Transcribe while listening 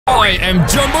I am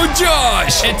Jumbo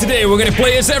Josh, and today we're gonna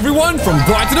play as everyone from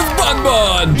Garten of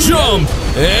Banban. Jump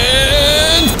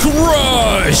and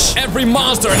crush! Every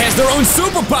monster has their own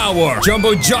superpower.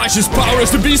 Jumbo Josh's power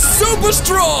is to be super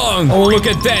strong. Oh, look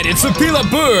at that, it's a Pila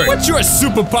bird. What's your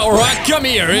superpower, huh? Come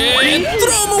here and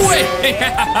throw him away.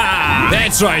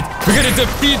 That's right, we're gonna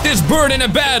defeat this bird in a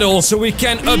battle so we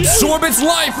can absorb its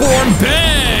life form.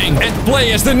 Bang! And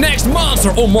play as the next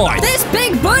monster. Oh my. This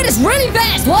big bird is really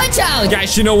fast. Watch out.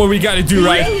 Guys, you know what we gotta do,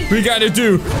 right? We gotta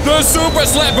do the super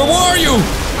slapper. Where are you?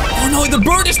 Oh no, the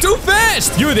bird is too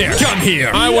fast! You there, come here.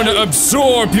 I want to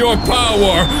absorb your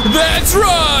power. That's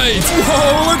right!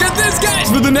 Whoa, look at this,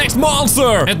 guys, with the next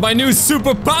monster. And my new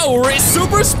superpower is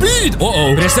super speed.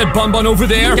 Uh-oh, there's that Banban over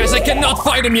there. Guys, I cannot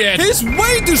fight him yet. He's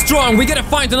way too strong. We gotta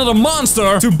find another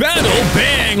monster to battle.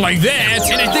 Bang, like that.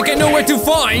 And I think I know where to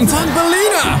find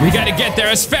Banbalina. We gotta get there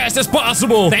as fast as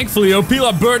possible. Thankfully,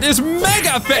 Opila bird is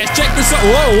mega fast. Check this out.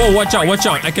 Whoa, whoa, watch out, watch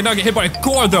out. I cannot get hit by a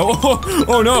core, though.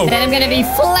 Oh no. Then I'm gonna be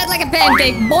flat like a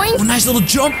pancake, boing. Oh, nice little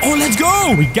jump. Oh, let's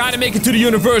go. We gotta make it to the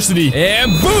university.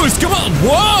 And boost, come on.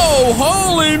 Whoa,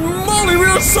 holy moly, we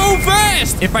are so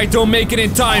fast. If I don't make it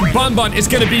in time, Banban is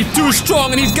gonna be too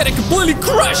strong and he's gonna completely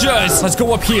crush us. Let's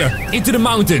go up here, into the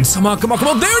mountains. Come on, come on, come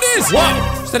on. There it is.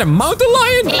 Wow, is that a mountain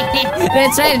lion?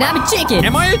 That's right, I'm a chicken.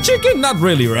 Am I a chicken? Not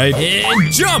really, right?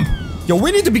 And jump. Yo,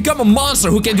 we need to become a monster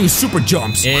who can do super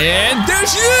jumps. And there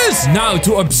she is! Now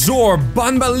to absorb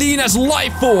Banbalina's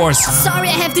life force. Sorry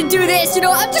I have to do this, you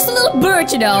know, I'm just a little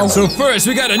bird, you know. So first,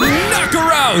 we gotta knock her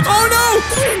out. Oh no!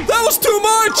 That was too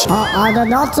much! I did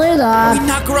not say that. We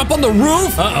knock her up on the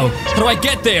roof? Uh-oh. How do I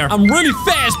get there? I'm really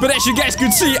fast, but as you guys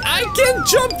can see, I can't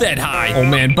jump that high. Oh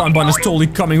man, Banban is totally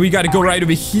coming. We gotta go right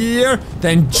over here.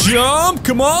 Then jump.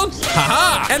 Come on.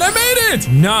 Haha! And I made it!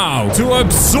 Now, to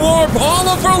absorb all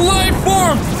of her life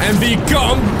form and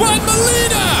become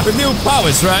Banbalina with new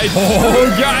powers, right?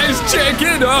 Oh, guys, check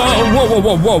it out. Whoa, whoa,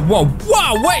 whoa, whoa, whoa.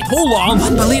 Wow, wait, hold on.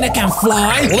 Banbalina can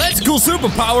fly. Well, that's cool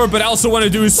superpower, but I also want to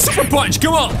do a super punch.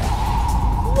 Come on.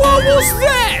 What was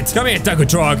that? Come here, Taco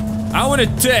Truck. I want to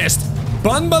test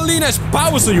Banbalina's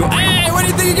powers on you. Hey, where do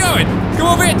you think you're going? Come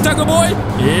over here, Taco Boy.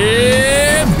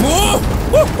 Yeah, boom.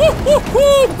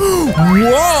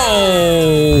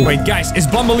 Whoa! Wait, guys, is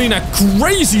Banbalina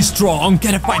crazy strong?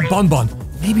 Gotta fight Banban.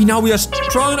 Maybe now we are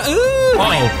strong. Oh,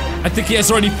 I think he has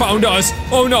already found us.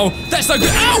 Oh no, that's not good.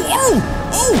 Ow! Oh!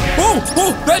 Oh! Oh!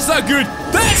 Oh! That's not good.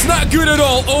 That's not good at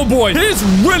all. Oh boy, he's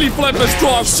really flipping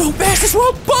strong. So fast as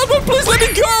well. Banban, please let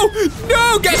me go.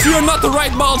 No, guys, you are not the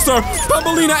right monster.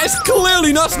 Banbalina is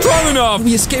clearly not strong enough.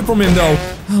 We escape from him though.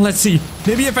 Let's see.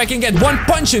 Maybe if I can get one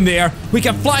punch in there, we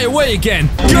can fly away again.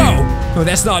 Go! No,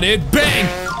 that's not it. Bang!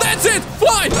 That's it!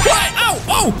 Fly! Fly! Ow!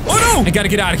 Oh! Oh no! I gotta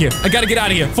get out of here. I gotta get out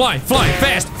of here. Fly! Fly!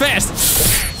 Fast! Fast!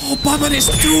 Oh, Banban is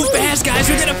too fast, guys.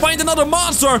 We're gonna find another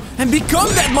monster and become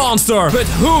that monster. But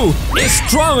who is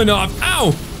strong enough?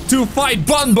 Ow! To fight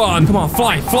Banban. Come on,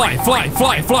 fly, fly, fly,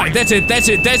 fly, fly. That's it, that's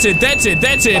it, that's it, that's it,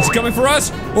 that's it. He's coming for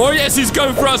us? Oh, yes, he's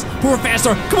coming for us. We're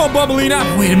faster. Come on,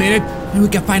 Banbalina. Wait a minute. Maybe we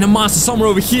can find a monster somewhere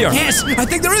over here. Yes, I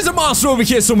think there is a monster over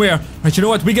here somewhere. Right, you know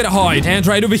what? We gotta hide. And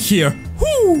right over here.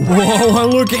 Woo. Whoa,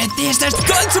 look at this. There's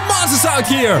tons of monsters out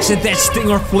here. Is it that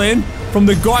Stinger Flynn from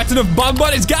the Garten of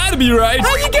Banban? It's gotta be, right?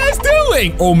 How you guys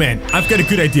doing? Oh, man, I've got a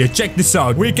good idea. Check this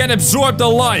out. We can absorb the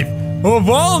life of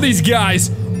all these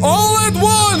guys all at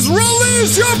once.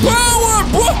 Release your power.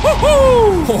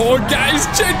 Woohoo! Oh, guys,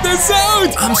 check this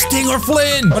out. I'm Stinger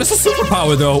Flynn. What is a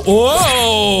superpower, though?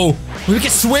 Whoa! We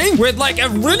can swing with like a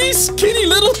really skinny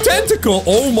little tentacle.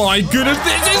 Oh my goodness,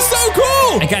 this is so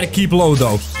cool! I gotta keep low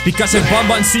though, because if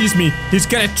Banban sees me, he's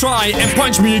gonna try and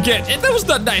punch me again. And that was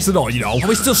not nice at all, you know. Are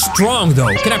we still strong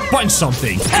though? Can I punch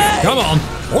something? Come on.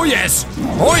 Oh yes.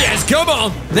 Oh yes, come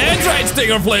on. That's right,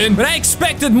 Stinger Flynn. But I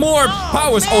expected more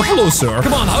powers. Oh, hello, sir.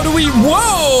 Come on, how do we,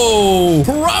 whoa!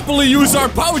 Properly use our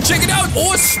power. Check it out.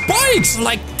 Oh, spikes!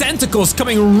 Like tentacles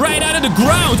coming right out of the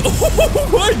ground. Oh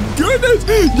my goodness.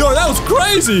 Yo, that was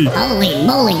crazy. Holy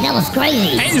moly, that was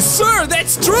crazy. Hey, sir,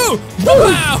 that's true.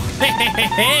 Wow.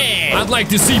 I'd like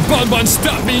to see Banban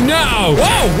stop me now.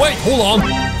 Whoa, wait, hold on.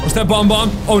 Was that Banban?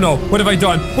 Oh no, what have I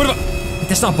done? What have I...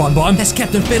 That's not Banban. That's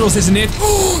Captain Fiddles, isn't it?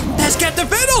 That's Captain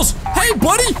Fiddles! Hey,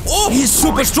 buddy! Oh, he's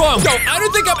super strong. Yo, I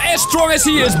don't think I'm as strong as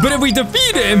he is, but if we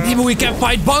defeat him, maybe we can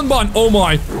fight Banban. Oh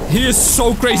my, he is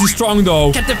so crazy strong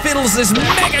though. Captain Fiddles is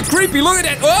mega creepy. Look at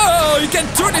that. Oh, he can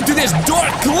turn into this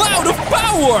dark cloud of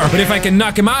power. But if I can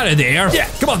knock him out of there, yeah,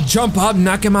 come on, jump up,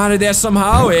 knock him out of there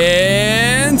somehow,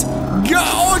 and go.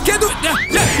 Oh, I can do it.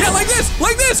 Yeah, like this,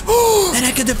 like this. And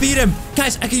I can defeat him.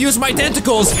 Guys, I can use my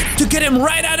tentacles to get him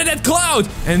right out of that cloud.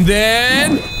 And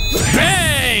then,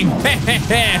 bang!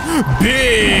 bang.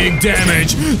 Big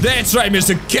damage. That's right,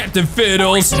 Mr. Captain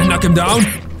Fiddles. Did I knock him down?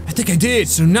 I think I did.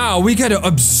 So now we gotta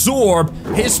absorb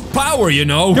his power, you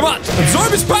know. Come on,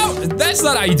 absorb his power. That's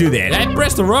not how you do that. I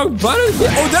pressed the wrong button.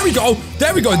 Oh, there we go.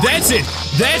 There we go. That's it.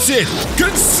 That's it.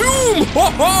 Consume.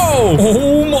 Oh,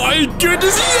 oh my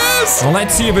goodness, yes. Well,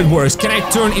 let's see if it works. Can I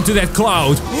turn into that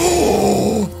cloud?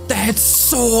 Oh, that's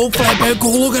so flippin'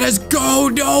 cool. Look at us go.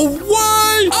 No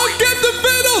way. I'll get the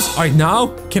Fiddles. All right, now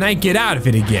can I get out of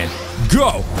it again?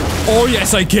 Go. Oh,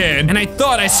 yes, I can. And I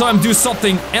thought I saw him do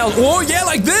something else. Oh, yeah,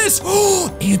 like this. Oh,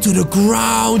 into the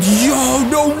ground. Yo,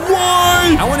 no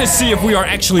way. I want to see if we are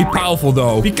actually powerful,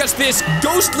 though. Because this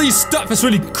ghostly stuff is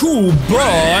really cool,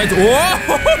 but...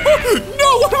 Oh,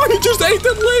 no, why did we just ate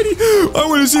that lady? I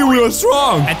want to see if we are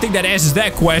strong. I think that answers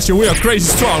that question. We are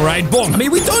crazy strong, right? Boom. I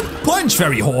mean, we don't punch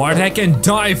very hard. I can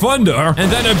dive under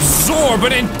and then absorb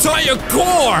an entire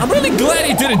core. I'm really glad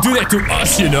he didn't do that to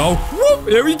us, you know. Whoop,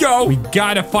 here we go. We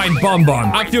gotta find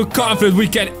Banban. I feel confident we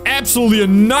can absolutely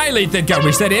annihilate that guy.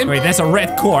 Is that him? Wait, that's a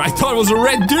red core. I thought it was a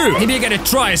red dude. Maybe I gotta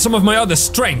try some of my other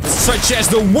strengths, such as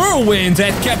the whirlwind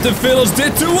that Captain Fiddles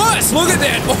did to us. Look at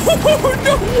that. Oh,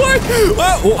 no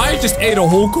way. Oh, I just ate a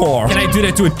whole core. Can I do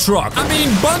that to a truck? I mean,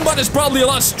 Banban is probably a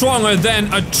lot stronger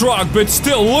than a truck, but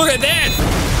still, look at that.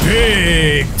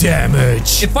 Big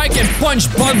damage. If I can punch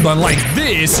Banban like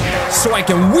this, so I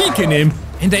can weaken him,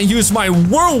 and then use my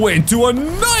whirlwind to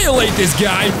annihilate this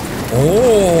guy.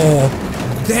 Oh,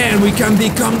 then we can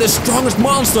become the strongest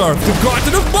monster, the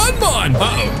Garten of Banban.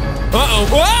 Uh-oh. Uh-oh.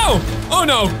 Wow. Oh,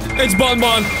 no. It's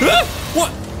Banban.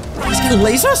 What? He's got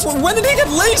lasers? When did he get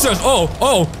lasers?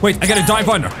 Oh, wait. I gotta dive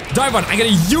under. Dive under. I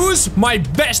gotta use my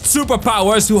best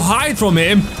superpowers to hide from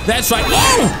him. That's right.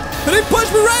 Oh! And he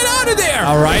pushed me right out of there.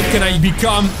 All right. Can I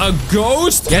become a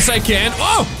ghost? Yes, I can.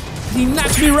 Oh! He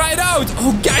knocks me right out.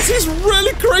 Oh, guys, he's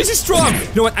really crazy strong.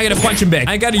 You know what? I gotta punch him back.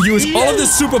 I gotta use all of the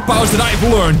superpowers that I've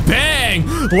learned. Bang!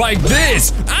 Like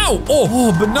this. Ow!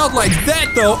 Oh, but not like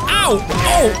that, though. Ow!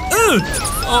 Oh!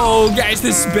 Oh, guys,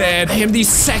 this is bad. I am the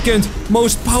second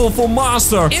most powerful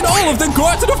monster in all of the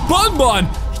Garten of Banban.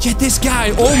 Yet this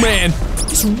guy, oh man,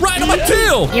 he's right on my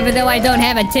tail. Even though I don't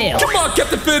have a tail. Come on,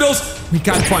 Captain Fiddles. We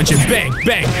gotta punch him. Bang,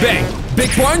 bang, bang. Big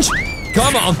punch.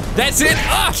 Come on, that's it.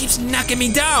 Ah, keeps knocking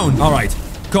me down. All right,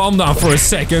 calm down for a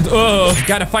second.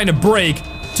 Gotta find a break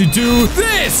to do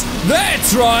this.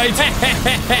 That's right.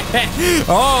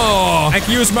 Oh, I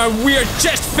can use my weird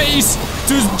chest face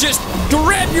to just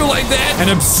grab you like that and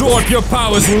absorb your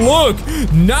powers. Look,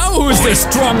 now who's the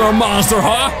stronger monster,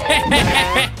 huh?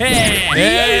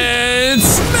 And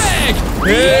smack!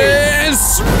 And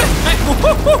smack!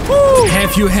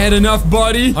 Have you had enough,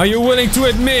 buddy? Are you willing to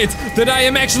admit that I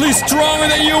am actually stronger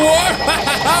than you are?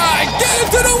 Get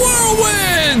into the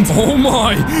whirlwind! Oh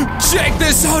my! Check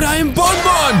this out, I am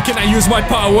Banban! Can I use my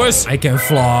powers? I can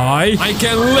fly. I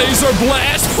can laser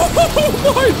blast.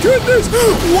 Oh my goodness!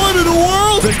 What in the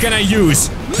world? But can I use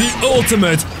the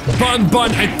ultimate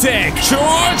Banban attack?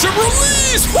 Charge and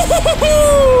release!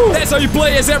 That's how you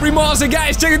play as every monster,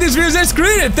 guys. Check out this video's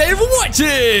screen and thank you for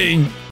watching!